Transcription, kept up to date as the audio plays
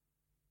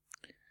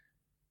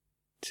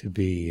To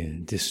be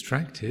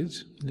distracted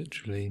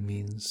literally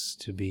means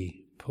to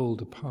be pulled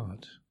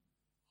apart.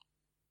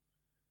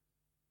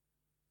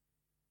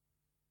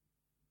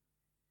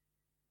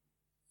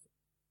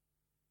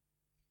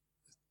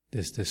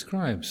 This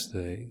describes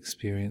the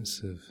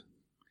experience of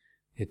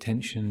the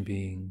attention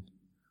being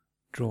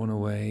drawn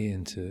away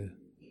into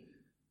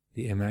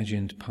the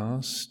imagined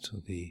past or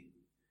the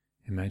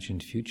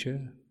imagined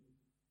future,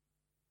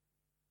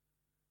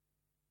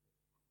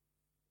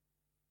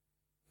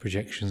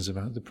 projections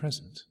about the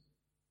present.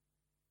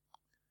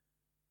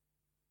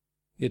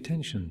 The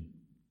attention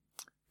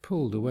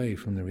pulled away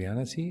from the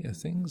reality of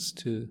things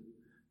to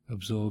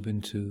absorb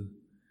into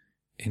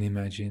an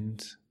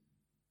imagined,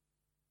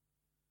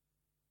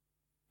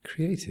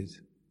 created.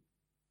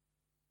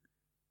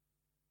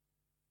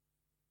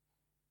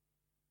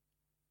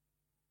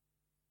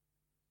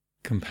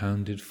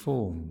 Compounded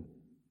form.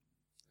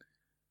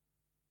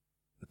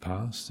 The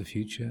past, the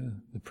future,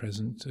 the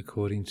present,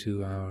 according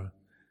to our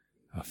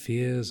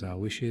fears, our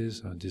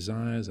wishes, our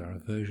desires, our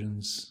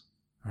aversions,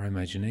 our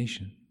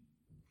imagination.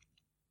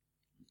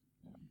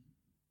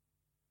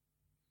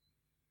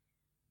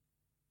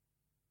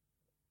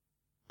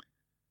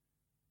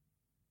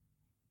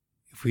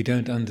 If we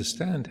don't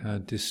understand how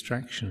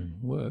distraction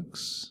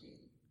works,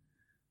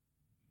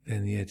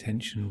 then the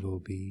attention will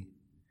be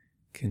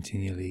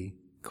continually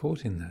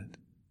caught in that.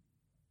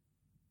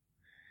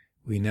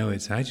 We know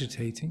it's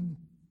agitating,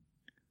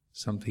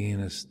 something in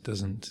us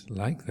doesn't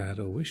like that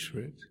or wish for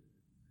it,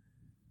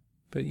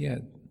 but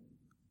yet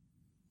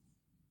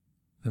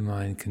the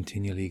mind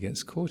continually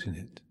gets caught in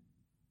it,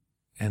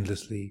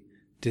 endlessly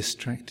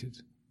distracted,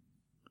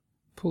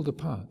 pulled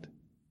apart,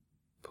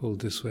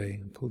 pulled this way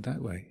and pulled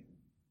that way,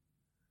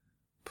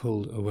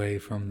 pulled away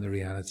from the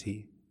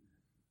reality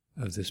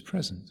of this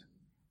present,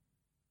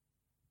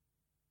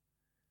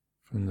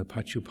 from the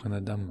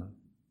Paccuppanna Dhamma,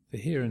 the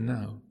here and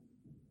now,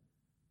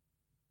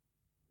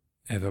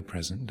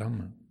 ever-present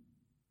Dhamma.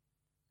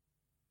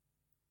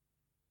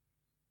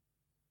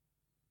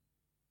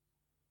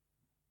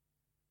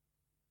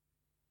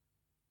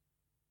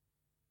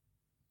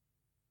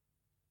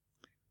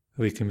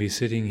 We can be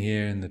sitting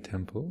here in the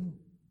temple,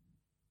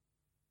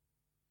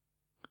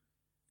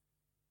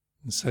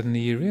 and suddenly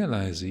you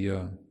realize that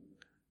you're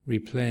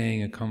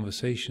replaying a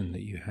conversation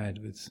that you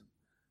had with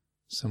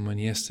someone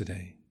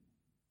yesterday.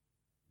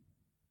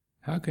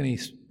 How can he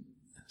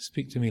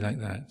speak to me like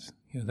that?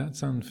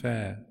 That's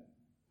unfair.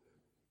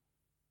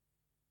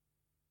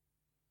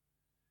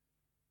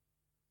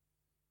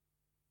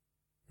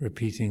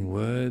 Repeating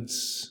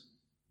words,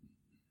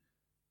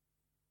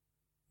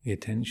 the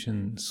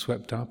attention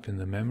swept up in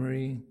the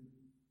memory,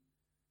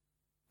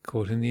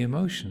 caught in the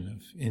emotion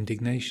of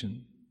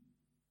indignation,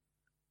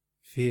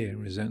 fear,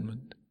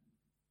 resentment.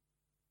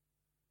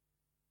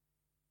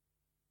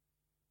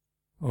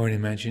 Or an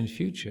imagined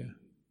future,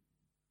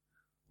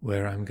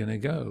 where I'm going to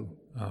go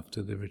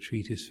after the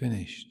retreat is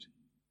finished,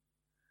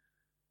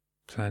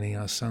 planning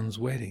our son's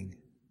wedding,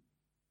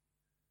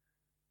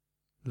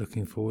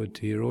 looking forward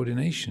to your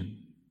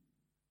ordination.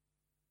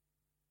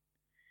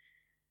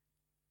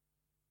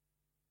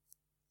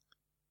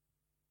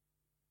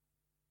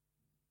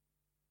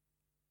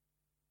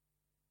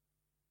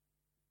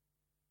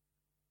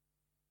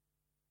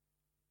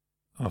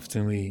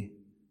 Often we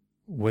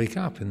wake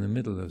up in the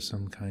middle of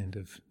some kind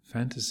of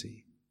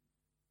fantasy,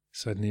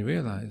 suddenly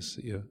realize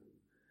that you're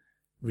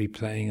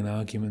replaying an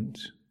argument,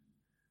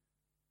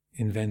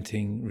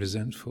 inventing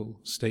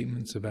resentful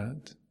statements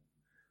about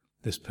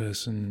this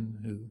person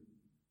who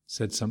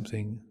said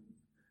something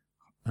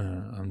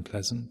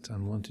unpleasant,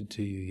 unwanted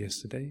to you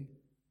yesterday.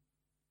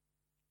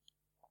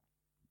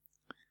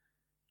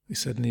 We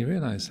suddenly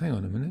realize, hang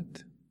on a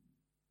minute,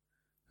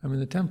 I'm in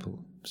the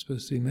temple, I'm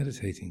supposed to be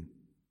meditating.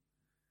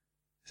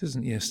 This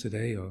isn't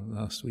yesterday or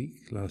last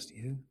week, last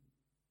year.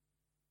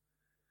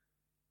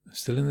 I'm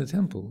still in the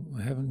temple.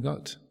 I haven't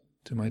got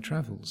to my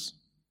travels.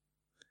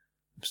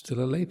 I'm still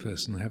a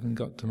layperson. I haven't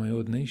got to my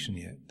ordination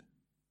yet.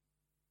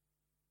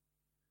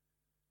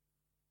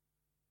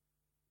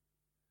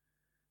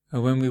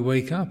 And when we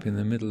wake up in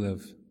the middle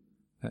of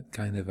that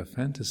kind of a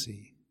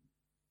fantasy,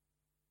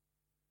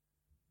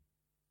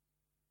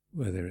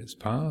 whether it's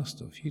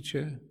past or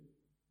future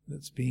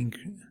that's being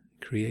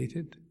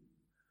created,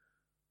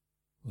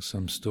 or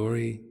some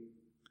story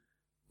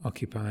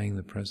occupying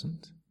the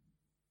present,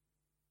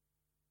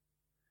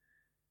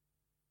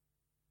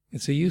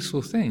 it's a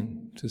useful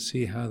thing to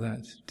see how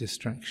that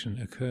distraction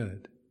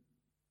occurred,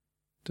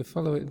 to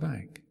follow it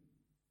back,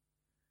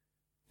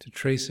 to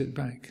trace it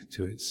back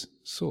to its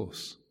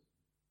source,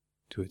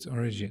 to its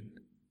origin.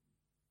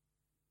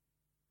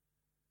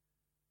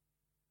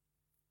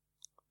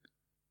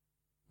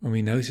 When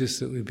we notice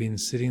that we've been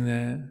sitting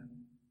there,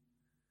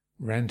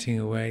 ranting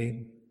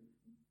away,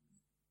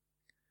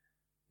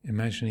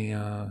 imagining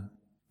our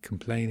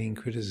complaining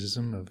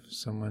criticism of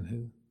someone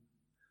who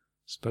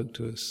spoke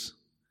to us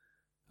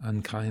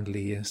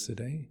unkindly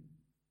yesterday,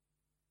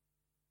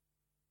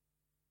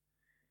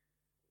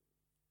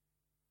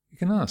 you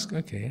can ask,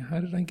 okay, how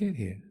did I get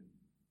here?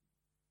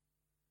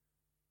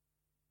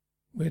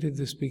 Where did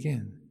this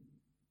begin?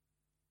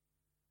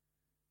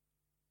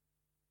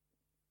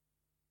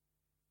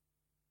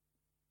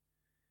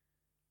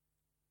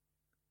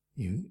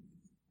 You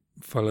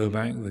follow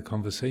back the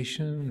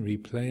conversation,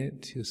 replay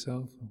it to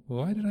yourself.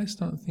 Why did I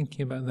start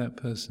thinking about that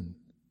person?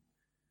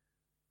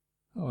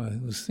 Oh, I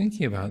was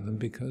thinking about them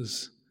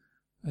because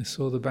I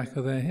saw the back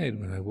of their head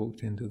when I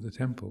walked into the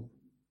temple.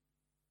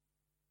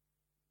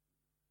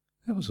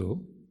 That was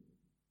all.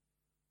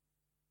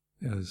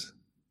 There was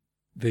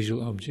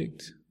visual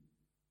object,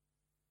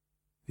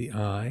 the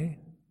eye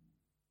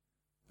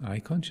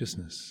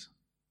consciousness.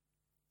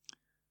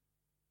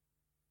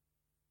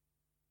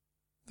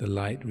 The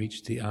light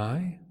reached the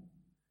eye.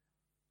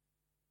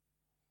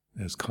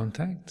 There's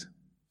contact,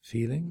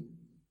 feeling,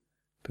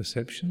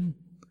 perception.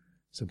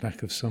 It's the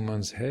back of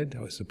someone's head.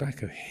 Oh, it's the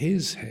back of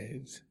his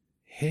head.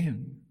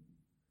 Him.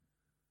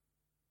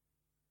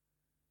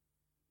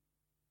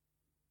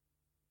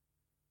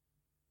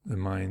 The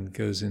mind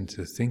goes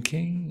into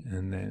thinking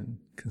and then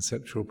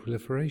conceptual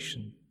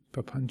proliferation,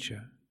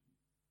 papancha.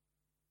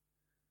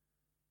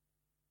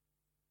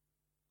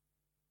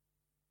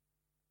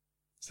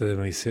 So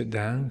then we sit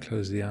down,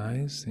 close the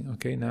eyes, think,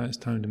 okay, now it's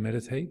time to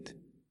meditate.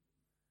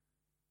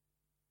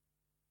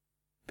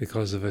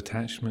 Because of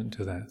attachment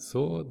to that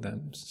thought,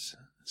 that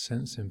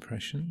sense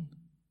impression,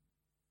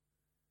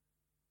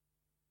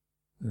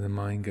 and the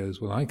mind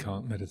goes, well, I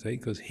can't meditate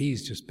because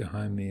he's just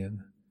behind me, and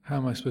how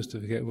am I supposed to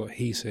forget what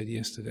he said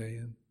yesterday?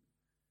 And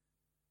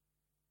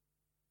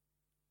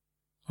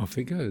off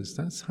it goes.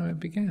 That's how it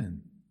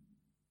began.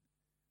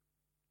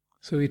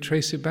 So we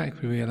trace it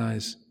back, we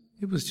realize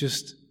it was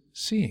just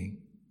seeing.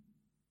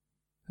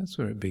 That's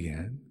where it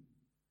began.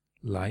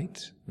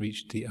 Light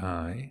reached the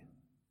eye.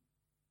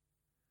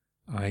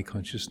 Eye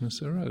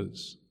consciousness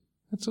arose.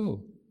 That's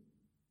all.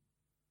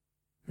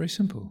 Very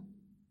simple.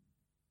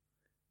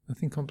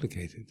 Nothing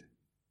complicated.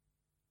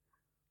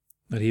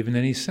 Not even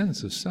any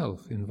sense of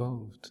self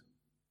involved.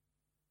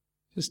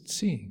 Just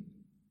seeing.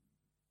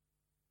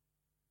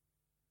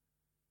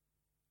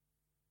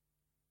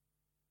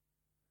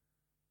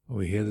 Or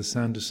we hear the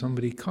sound of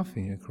somebody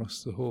coughing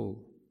across the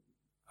hall.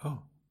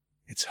 Oh,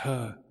 it's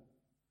her.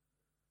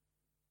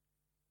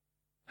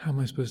 How am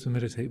I supposed to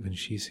meditate when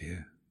she's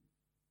here?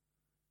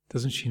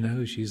 Doesn't she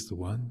know she's the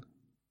one?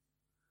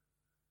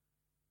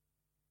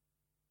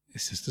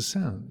 It's just a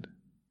sound.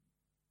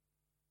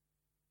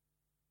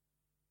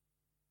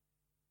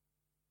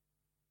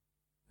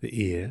 The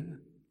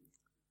ear,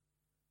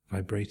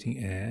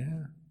 vibrating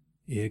air,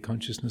 ear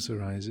consciousness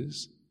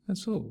arises.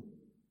 That's all.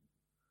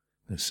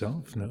 No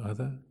self, no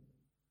other,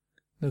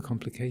 no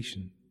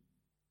complication,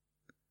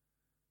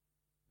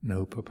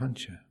 no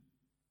papancha.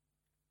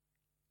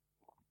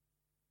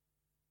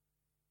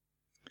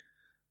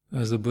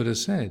 As the Buddha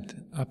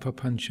said,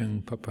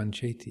 apapanchang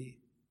papancheti.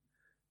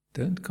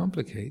 Don't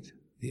complicate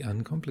the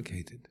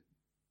uncomplicated.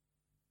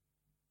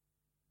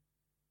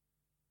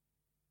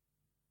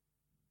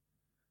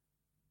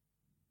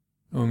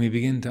 When we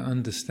begin to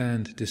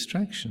understand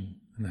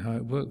distraction and how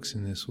it works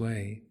in this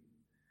way,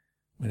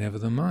 whenever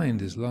the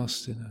mind is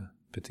lost in a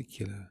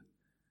particular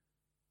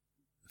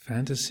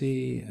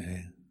fantasy,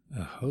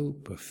 a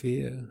hope, a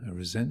fear, a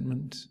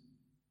resentment,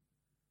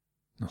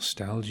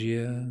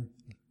 nostalgia,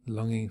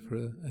 longing for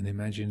an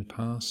imagined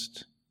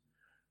past,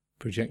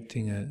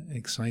 projecting an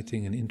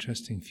exciting and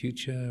interesting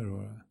future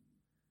or a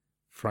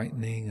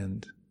frightening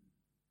and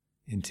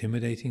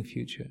intimidating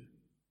future,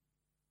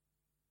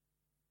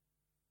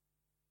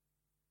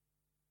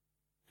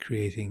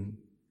 creating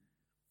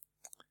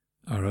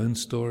our own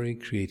story,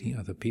 creating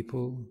other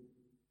people,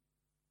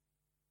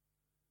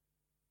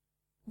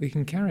 we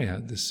can carry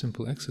out this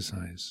simple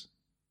exercise.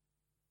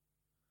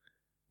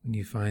 When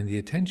you find the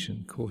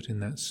attention caught in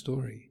that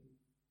story,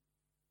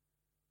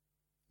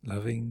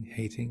 loving,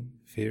 hating,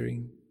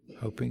 fearing,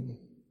 hoping,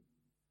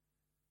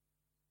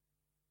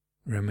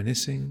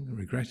 reminiscing,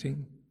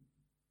 regretting,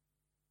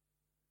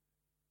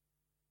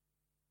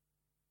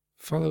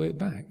 follow it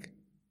back.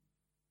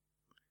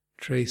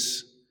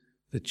 Trace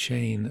the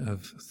chain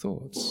of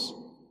thoughts,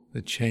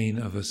 the chain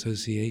of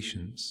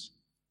associations.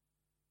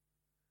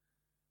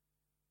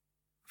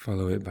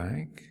 Follow it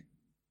back.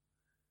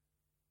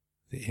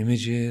 The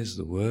images,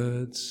 the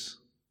words,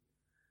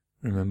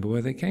 remember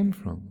where they came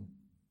from.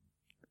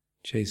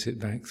 Chase it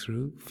back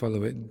through,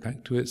 follow it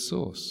back to its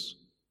source.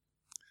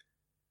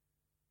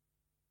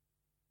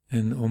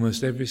 And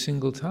almost every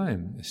single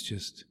time, it's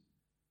just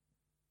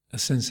a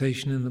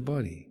sensation in the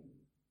body,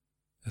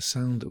 a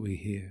sound that we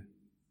hear,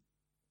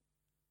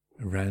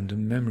 a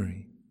random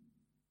memory.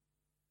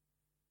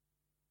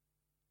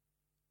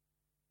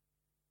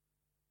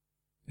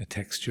 A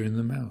texture in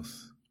the mouth,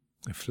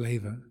 a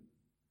flavor.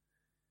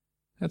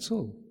 That's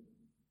all.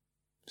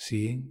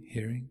 Seeing,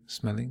 hearing,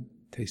 smelling,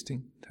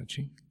 tasting,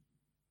 touching.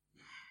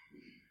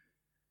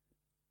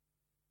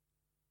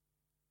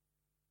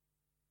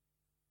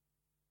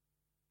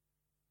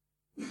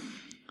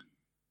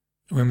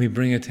 When we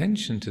bring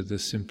attention to the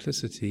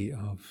simplicity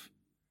of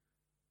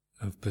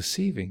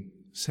perceiving,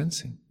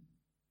 sensing,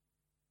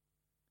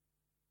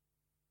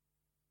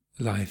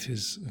 life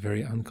is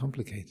very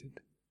uncomplicated.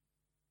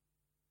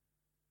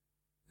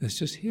 There's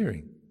just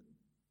hearing.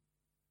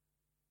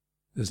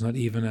 There's not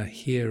even a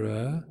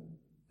hearer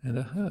and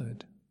a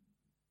heard.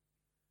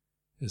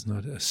 There's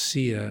not a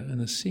seer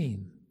and a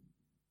seen.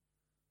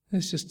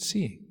 There's just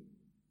seeing,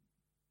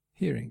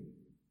 hearing,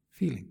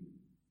 feeling.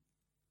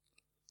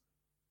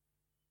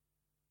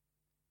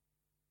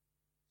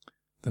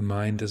 The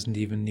mind doesn't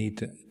even need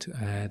to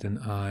add an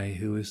I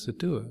who is the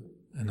doer,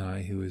 an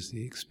I who is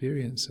the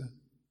experiencer,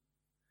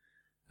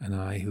 an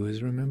I who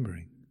is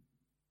remembering.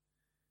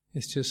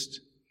 It's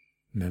just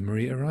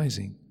memory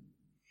arising.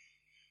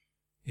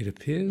 It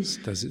appears,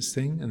 does its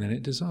thing, and then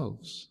it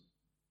dissolves.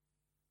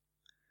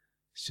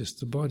 It's just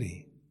the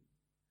body.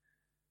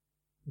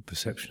 The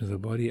perception of the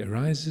body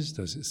arises,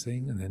 does its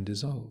thing, and then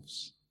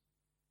dissolves.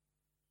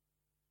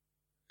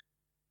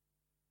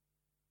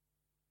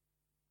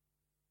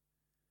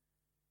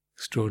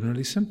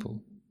 Extraordinarily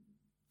simple,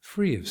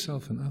 free of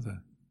self and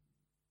other,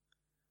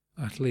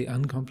 utterly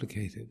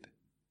uncomplicated,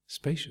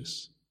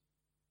 spacious.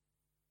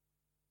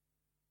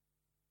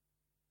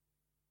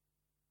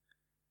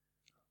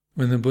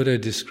 When the Buddha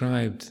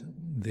described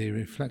the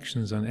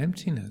reflections on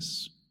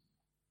emptiness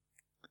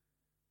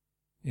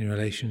in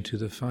relation to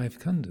the 5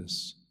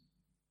 khandhas,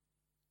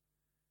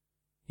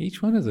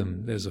 each one of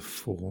them there's a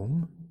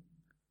form,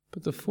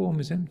 but the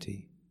form is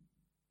empty.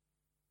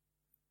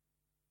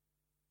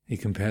 He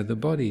compared the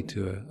body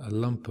to a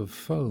lump of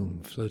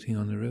foam floating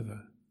on the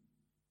river.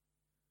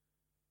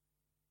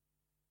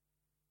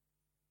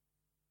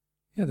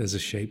 Yeah, there's a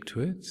shape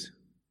to it,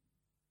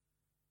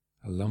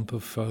 a lump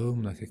of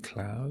foam like a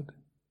cloud,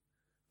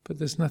 but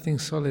there's nothing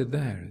solid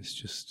there, it's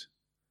just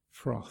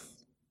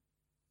froth.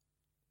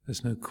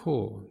 There's no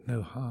core,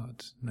 no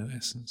heart, no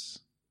essence.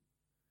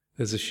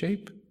 There's a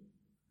shape,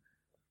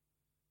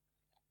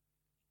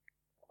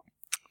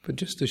 but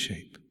just a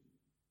shape.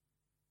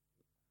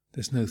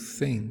 There's no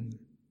thing,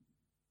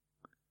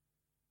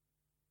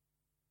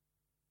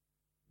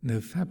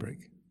 no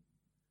fabric,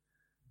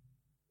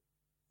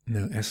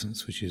 no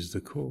essence which is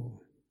the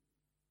core.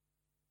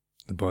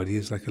 The body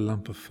is like a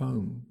lump of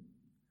foam.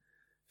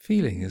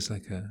 Feeling is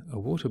like a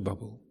water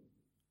bubble.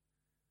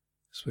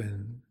 It's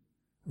when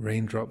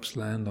raindrops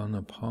land on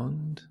a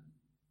pond,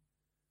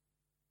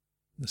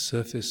 the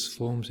surface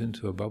forms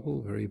into a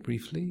bubble very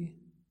briefly.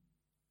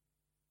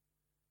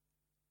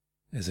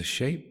 There's a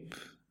shape,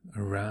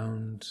 a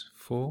round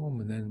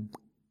form, and then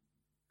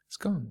it's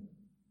gone.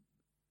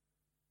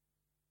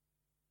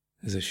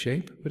 There's a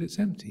shape, but it's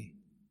empty.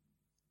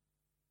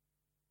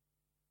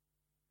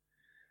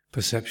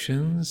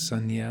 Perceptions,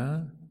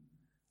 sanya,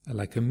 are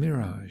like a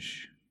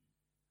mirage,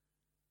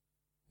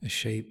 a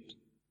shape,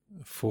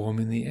 a form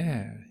in the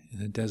air,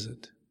 in a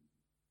desert.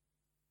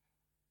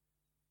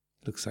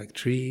 Looks like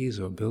trees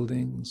or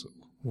buildings or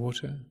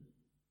water,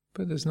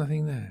 but there's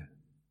nothing there.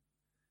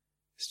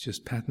 It's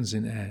just patterns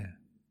in air,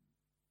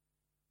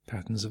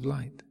 patterns of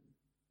light.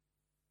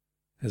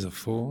 There's a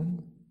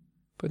form,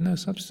 but no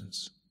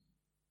substance.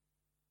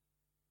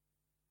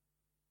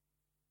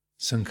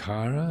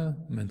 Sankhara,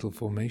 mental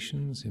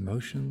formations,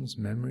 emotions,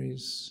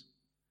 memories,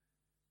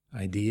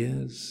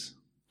 ideas,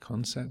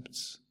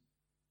 concepts.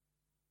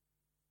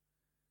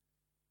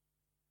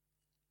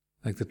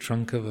 Like the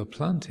trunk of a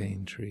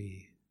plantain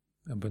tree,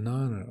 a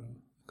banana,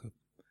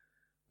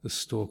 the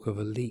stalk of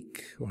a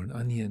leek or an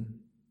onion.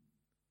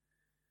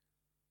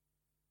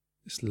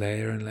 This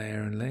layer and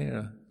layer and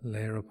layer,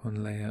 layer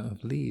upon layer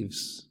of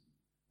leaves.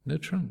 No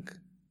trunk,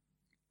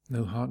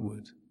 no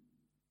heartwood.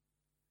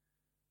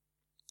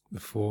 The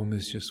form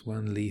is just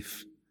one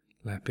leaf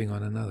lapping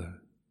on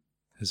another.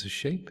 There's a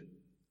shape,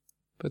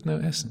 but no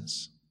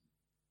essence.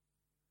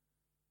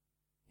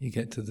 You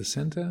get to the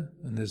center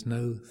and there's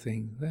no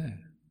thing there.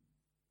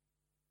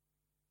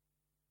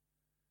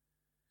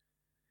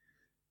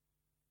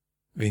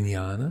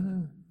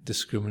 Vijnana,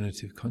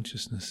 discriminative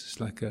consciousness,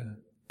 is like a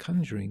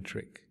conjuring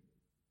trick.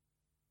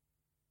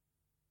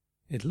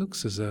 It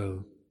looks as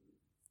though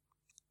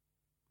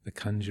the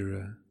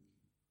conjurer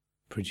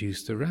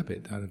produced a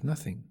rabbit out of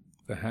nothing.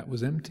 The hat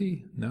was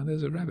empty, now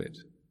there's a rabbit.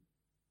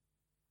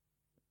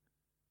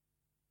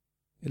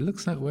 It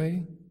looks that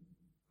way,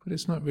 but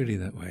it's not really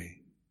that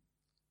way.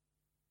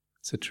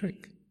 It's a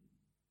trick,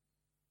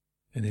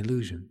 an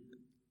illusion.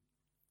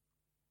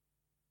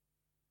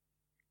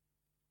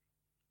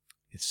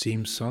 It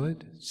seems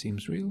solid, it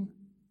seems real,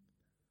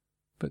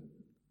 but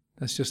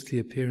that's just the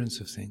appearance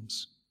of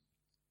things.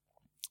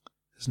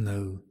 There's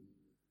no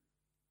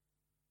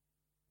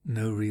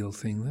real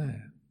thing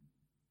there.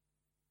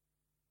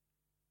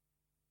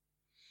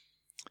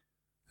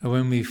 And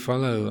when we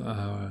follow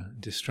our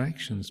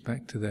distractions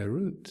back to their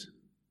root,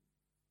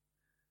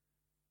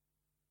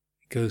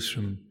 it goes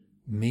from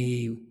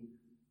me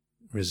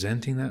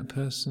resenting that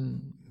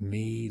person,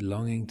 me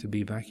longing to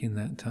be back in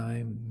that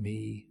time,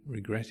 me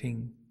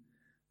regretting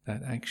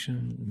that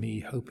action,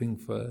 me hoping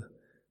for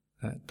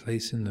that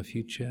place in the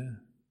future,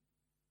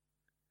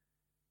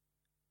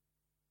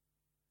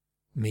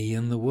 me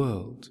and the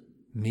world,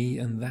 me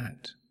and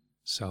that,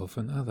 self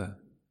and other,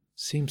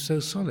 seems so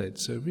solid,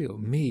 so real.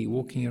 Me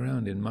walking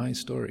around in my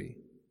story.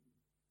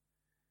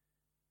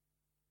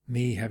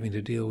 Me having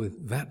to deal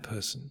with that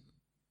person.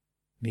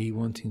 Me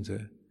wanting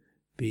to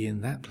be in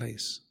that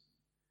place.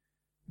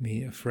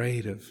 Me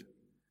afraid of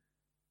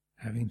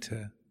having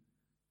to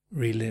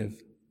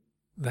relive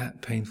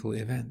that painful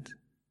event.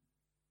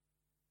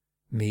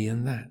 Me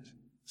and that,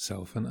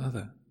 self and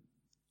other.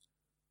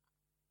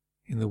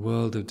 In the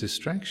world of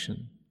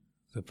distraction,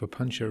 the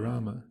prapancha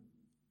rama,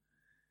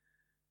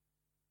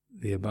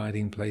 the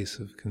abiding place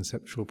of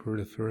conceptual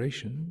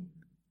proliferation,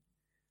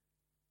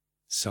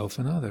 self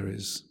and other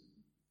is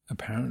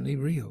apparently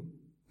real,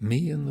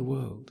 me and the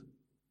world.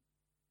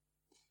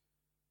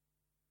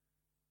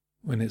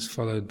 When it's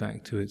followed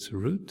back to its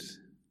root,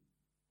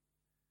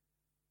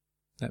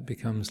 that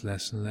becomes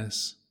less and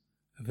less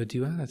of a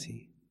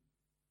duality.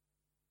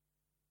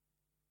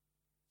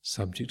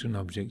 Subject and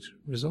object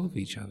resolve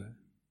each other.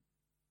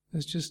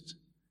 There's just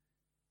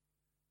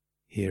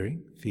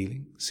hearing,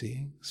 feeling,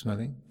 seeing,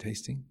 smelling,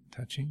 tasting,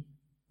 touching,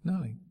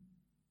 knowing.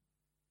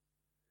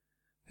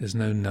 There's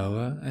no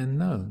knower and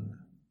known.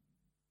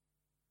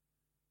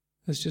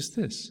 There's just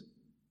this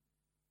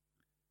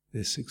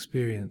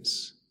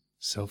experience,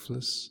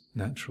 selfless,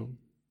 natural,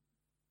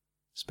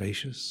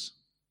 spacious,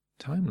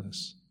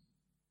 timeless.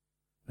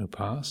 No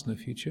past, no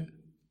future,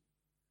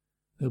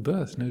 no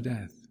birth, no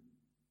death,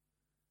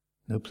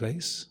 no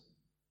place,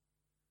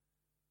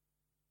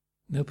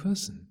 no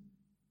person.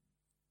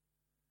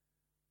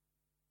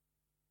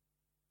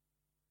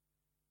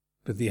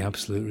 But the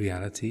absolute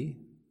reality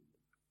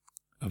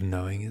of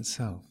knowing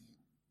itself,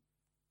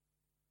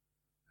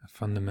 a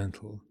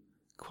fundamental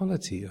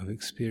quality of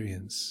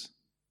experience.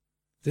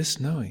 This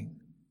knowing,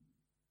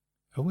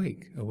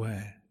 awake,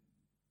 aware,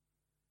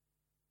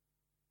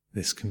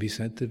 this can be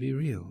said to be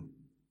real,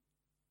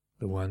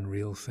 the one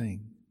real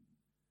thing.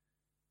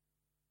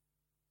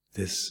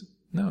 This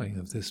knowing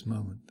of this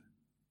moment.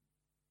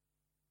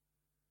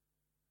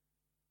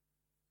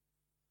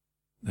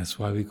 That's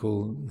why we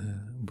call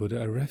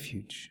Buddha a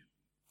refuge.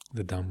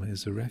 The Dhamma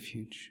is a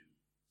refuge.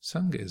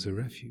 Sangha is a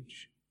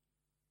refuge.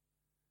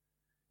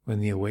 When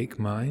the awake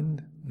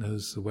mind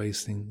knows the way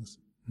things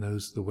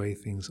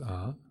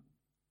are,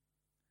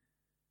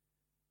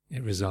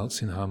 it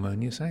results in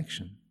harmonious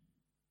action.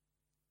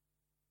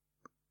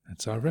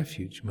 That's our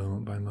refuge,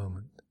 moment by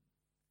moment.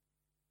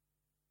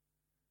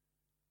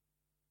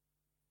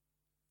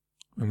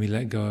 When we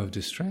let go of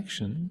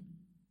distraction,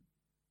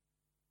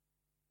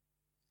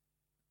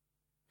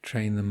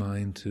 train the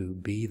mind to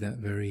be that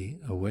very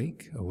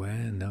awake,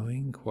 aware,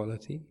 knowing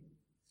quality,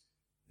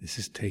 this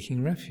is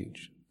taking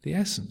refuge, the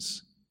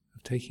essence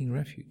of taking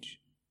refuge.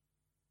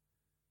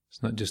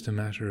 It's not just a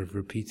matter of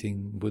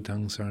repeating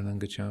Buddhaṃ saranang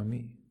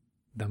gacchāmi,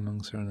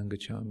 Dhammang saranang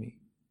gacchāmi,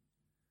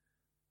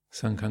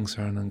 Sanghang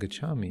saranang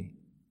gacchāmi.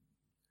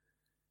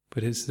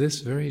 But it's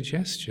this very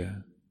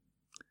gesture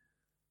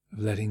of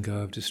letting go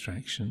of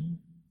distraction,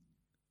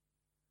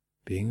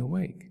 being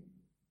awake.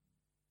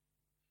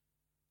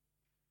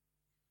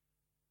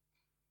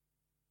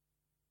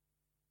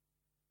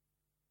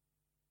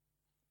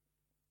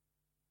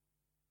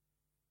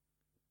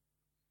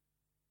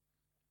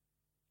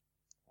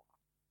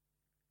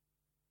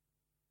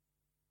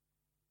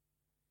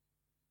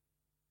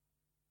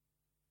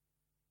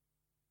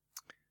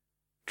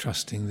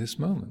 Trusting this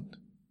moment.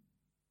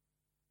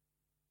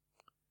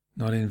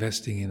 Not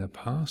investing in a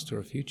past or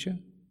a future.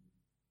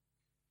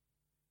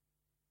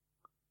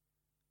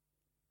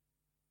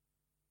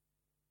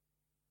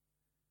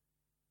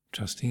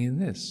 Trusting in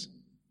this.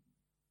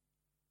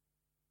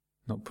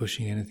 Not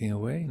pushing anything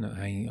away, not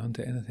hanging on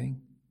to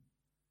anything.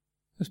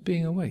 Just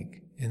being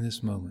awake in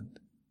this moment.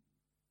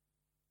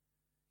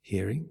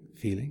 Hearing,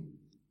 feeling,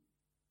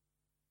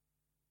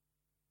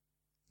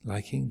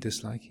 liking,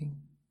 disliking,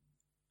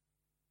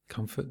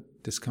 comfort,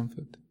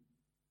 discomfort.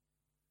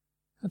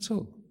 That's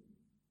all.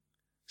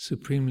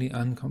 Supremely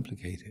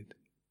uncomplicated.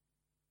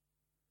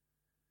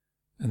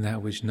 And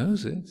that which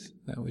knows it,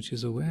 that which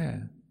is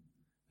aware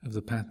of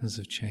the patterns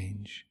of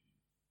change,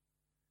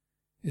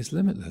 is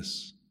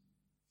limitless,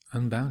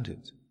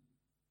 unbounded,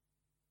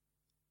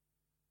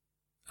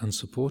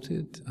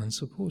 unsupported,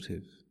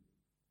 unsupportive,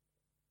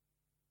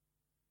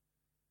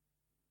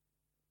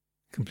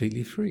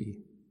 completely free,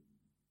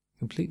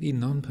 completely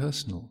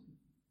non-personal.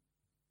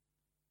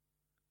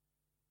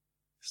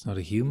 It's not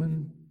a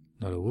human,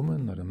 not a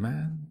woman, not a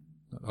man,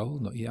 not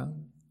old, not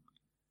young.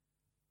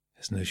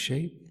 There's no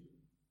shape,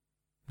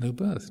 no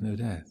birth, no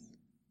death.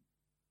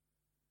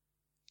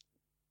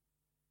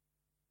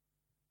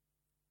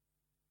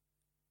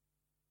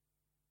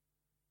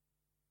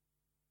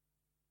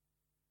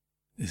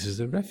 This is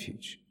the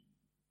refuge.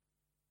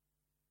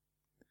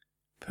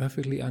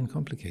 Perfectly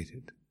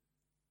uncomplicated.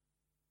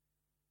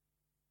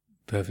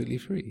 Perfectly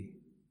free.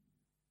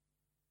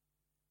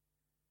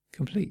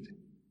 Complete.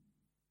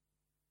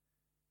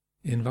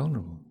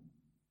 Invulnerable.